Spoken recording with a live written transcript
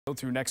Go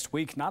through next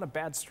week, not a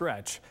bad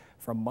stretch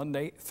from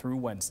Monday through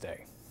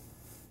Wednesday.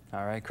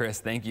 All right, Chris,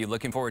 thank you.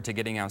 Looking forward to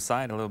getting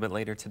outside a little bit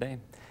later today.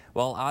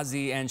 Well,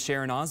 Ozzy and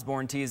Sharon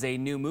Osbourne tease a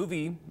new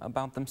movie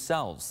about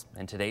themselves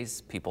in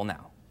today's People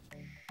Now.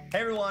 Hey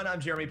everyone, I'm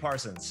Jeremy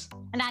Parsons.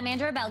 And I'm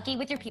Andrea Belke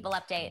with your People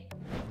Update.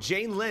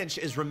 Jane Lynch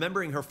is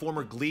remembering her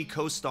former Glee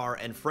co-star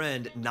and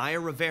friend Naya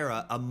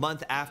Rivera a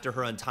month after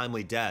her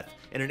untimely death.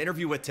 In an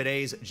interview with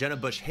Today's Jenna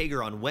Bush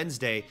Hager on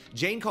Wednesday,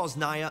 Jane calls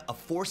Naya a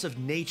force of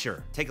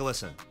nature. Take a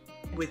listen.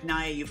 With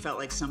Naya, you felt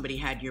like somebody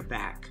had your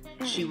back.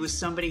 She was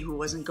somebody who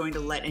wasn't going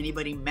to let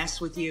anybody mess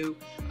with you.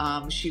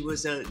 She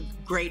was a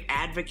great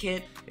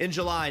advocate. In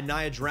July,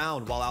 Naya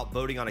drowned while out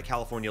boating on a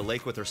California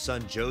lake with her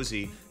son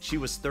Josie. She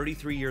was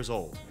 33 years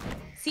old.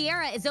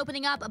 Sierra is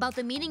opening up about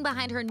the meaning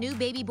behind her new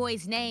baby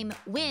boy's name,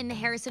 Wynn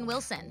Harrison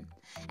Wilson.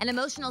 An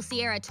emotional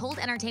Sierra told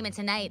Entertainment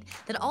Tonight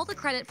that all the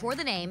credit for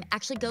the name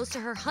actually goes to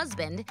her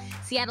husband,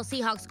 Seattle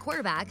Seahawks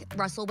quarterback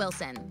Russell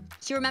Wilson.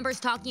 She remembers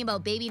talking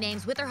about baby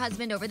names with her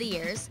husband over the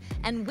years,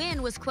 and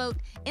Wynn was, quote,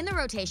 in the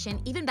rotation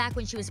even back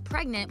when she was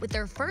pregnant with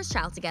their first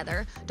child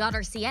together,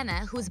 daughter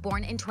Sienna, who was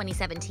born in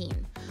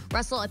 2017.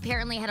 Russell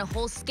apparently had a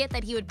whole skit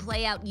that he would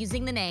play out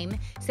using the name,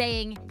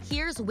 saying,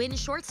 "Here's Wynn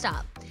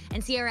shortstop."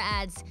 And Sierra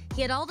adds,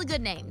 he had all the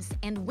good names,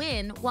 and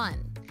Wynn won.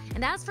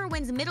 And as for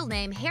Wynn's middle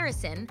name,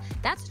 Harrison,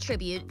 that's a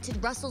tribute to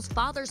Russell's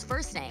father's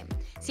first name.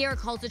 Sierra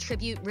calls the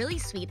tribute really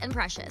sweet and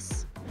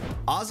precious.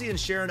 Ozzy and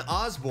Sharon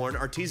Osbourne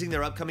are teasing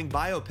their upcoming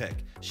biopic.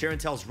 Sharon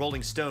tells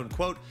Rolling Stone,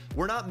 quote,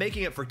 "We're not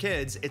making it for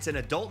kids, it's an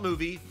adult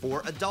movie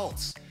for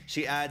adults."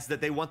 She adds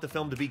that they want the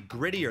film to be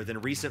grittier than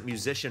recent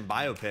musician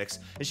biopics,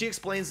 and she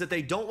explains that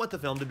they don't want the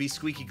film to be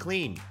squeaky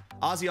clean.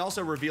 Ozzy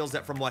also reveals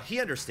that from what he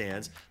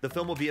understands, the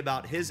film will be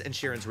about his and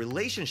Sharon's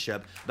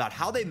relationship, about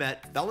how they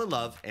met, fell in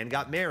love, and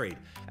got married.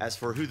 As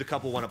for who the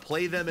couple want to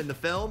play them in the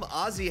film,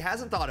 Ozzy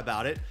hasn't thought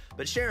about it,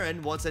 but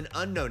Sharon wants an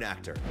unknown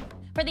actor.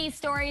 For these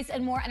stories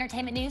and more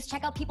entertainment news,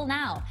 check out People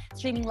Now,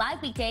 streaming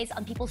live weekdays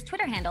on People's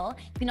Twitter handle.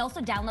 You can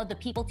also download the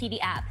People TV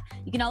app.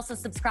 You can also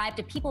subscribe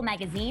to People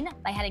Magazine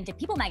by heading to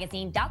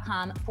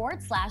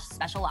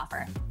peoplemagazine.com/special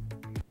offer.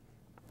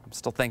 I'm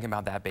still thinking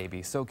about that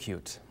baby. So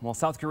cute. Well,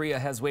 South Korea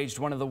has waged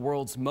one of the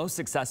world's most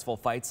successful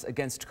fights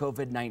against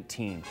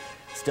COVID-19.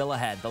 Still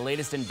ahead, the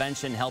latest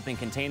invention helping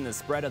contain the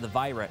spread of the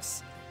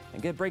virus.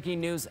 And get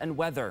breaking news and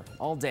weather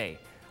all day.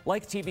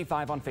 Like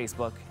TV5 on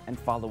Facebook and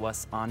follow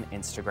us on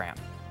Instagram.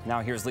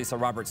 Now here's Lisa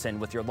Robertson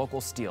with your local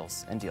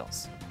steals and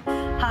deals.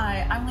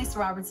 Hi, I'm Lisa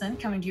Robertson,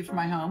 coming to you from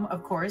my home,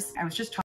 of course. I was just talking